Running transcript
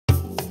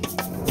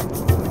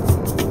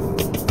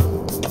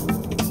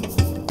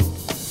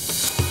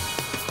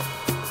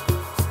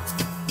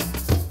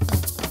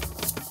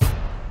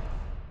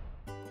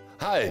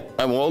Hi,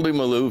 I'm Waldy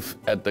Maloof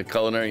at the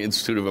Culinary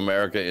Institute of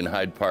America in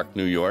Hyde Park,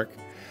 New York.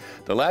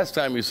 The last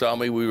time you saw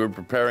me, we were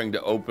preparing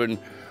to open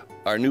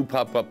our new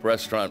pop-up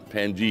restaurant,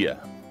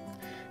 Pangea.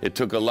 It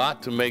took a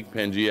lot to make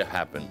Pangea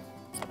happen.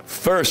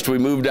 First, we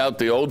moved out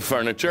the old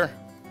furniture.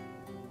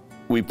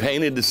 We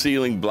painted the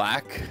ceiling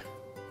black.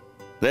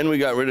 Then we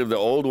got rid of the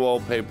old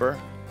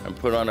wallpaper and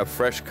put on a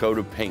fresh coat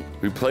of paint.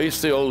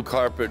 Replaced the old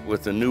carpet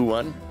with a new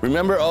one.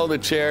 Remember all the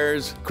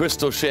chairs,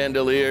 crystal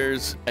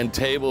chandeliers, and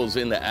tables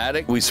in the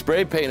attic? We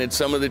spray painted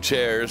some of the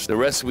chairs. The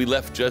rest we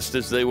left just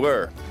as they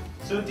were.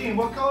 So Dean,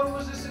 what color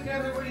was this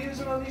again that we're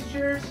using on these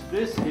chairs?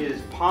 This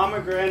is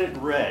pomegranate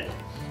red.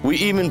 We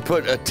even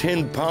put a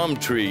tin palm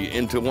tree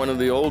into one of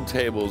the old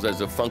tables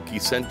as a funky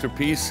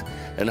centerpiece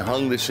and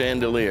hung the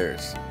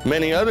chandeliers.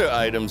 Many other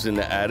items in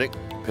the attic,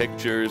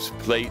 pictures,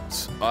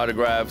 plates,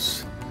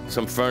 autographs,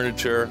 some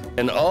furniture,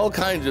 and all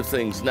kinds of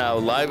things now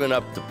liven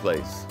up the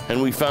place.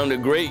 And we found a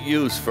great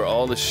use for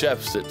all the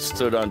chefs that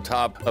stood on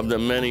top of the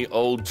many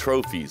old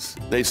trophies.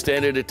 They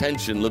stand at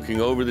attention looking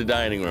over the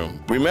dining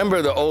room.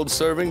 Remember the old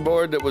serving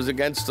board that was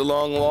against the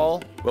long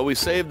wall? Well, we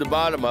saved the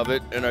bottom of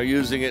it and are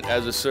using it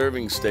as a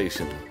serving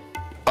station.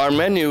 Our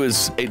menu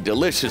is a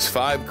delicious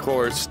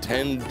 5-course,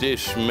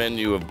 10-dish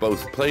menu of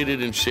both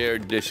plated and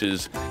shared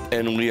dishes,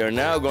 and we are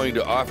now going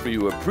to offer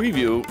you a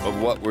preview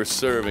of what we're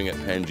serving at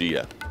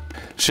Pangea.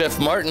 Chef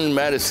Martin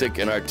Matisic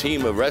and our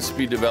team of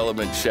recipe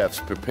development chefs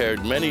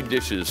prepared many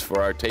dishes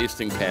for our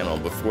tasting panel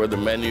before the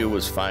menu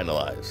was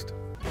finalized.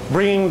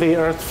 Bringing the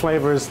earth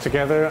flavors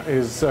together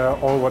is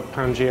all what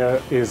Pangea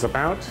is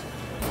about.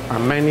 A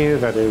menu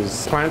that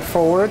is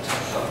plant-forward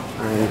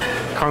and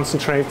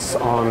concentrates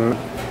on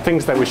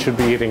things that we should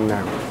be eating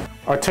now.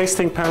 Our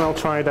tasting panel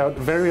tried out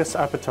various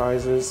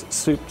appetizers,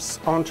 soups,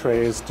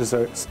 entrees,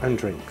 desserts, and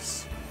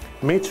drinks.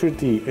 Maitre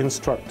d'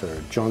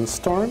 instructor John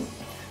Storm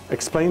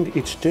explained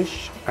each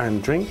dish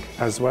and drink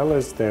as well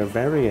as their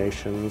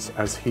variations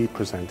as he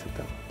presented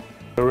them.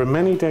 There were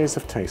many days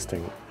of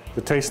tasting.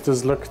 The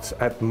tasters looked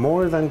at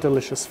more than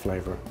delicious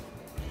flavor.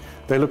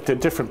 They looked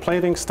at different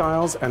plating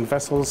styles and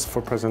vessels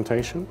for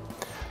presentation,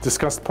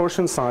 discussed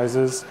portion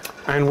sizes,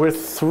 and were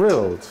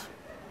thrilled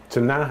to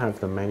now have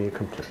the menu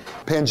complete.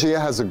 Pangea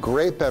has a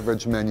great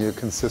beverage menu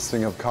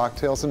consisting of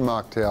cocktails and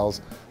mocktails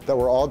that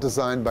were all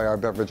designed by our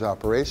beverage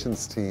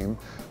operations team.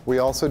 We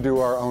also do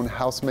our own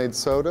house-made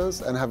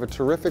sodas and have a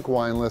terrific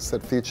wine list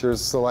that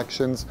features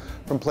selections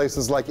from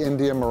places like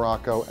India,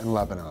 Morocco, and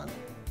Lebanon.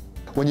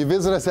 When you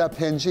visit us at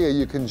Pangea,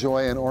 you can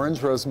enjoy an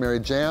orange rosemary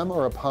jam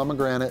or a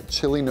pomegranate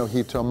chili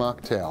mojito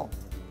mocktail.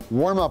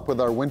 Warm up with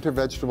our winter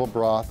vegetable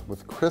broth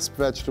with crisp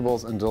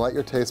vegetables and delight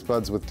your taste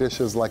buds with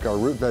dishes like our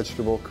root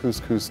vegetable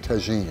couscous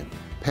tagine.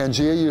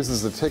 Pangea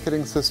uses a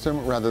ticketing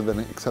system rather than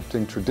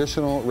accepting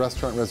traditional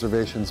restaurant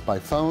reservations by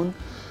phone.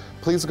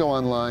 Please go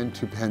online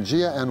to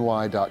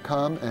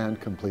pangeany.com and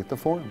complete the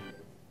form.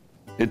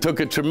 It took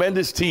a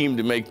tremendous team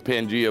to make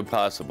Pangea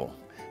possible.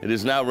 It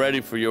is now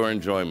ready for your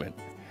enjoyment.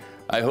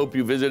 I hope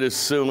you visit us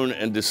soon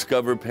and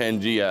discover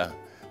Pangea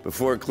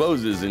before it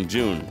closes in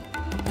June.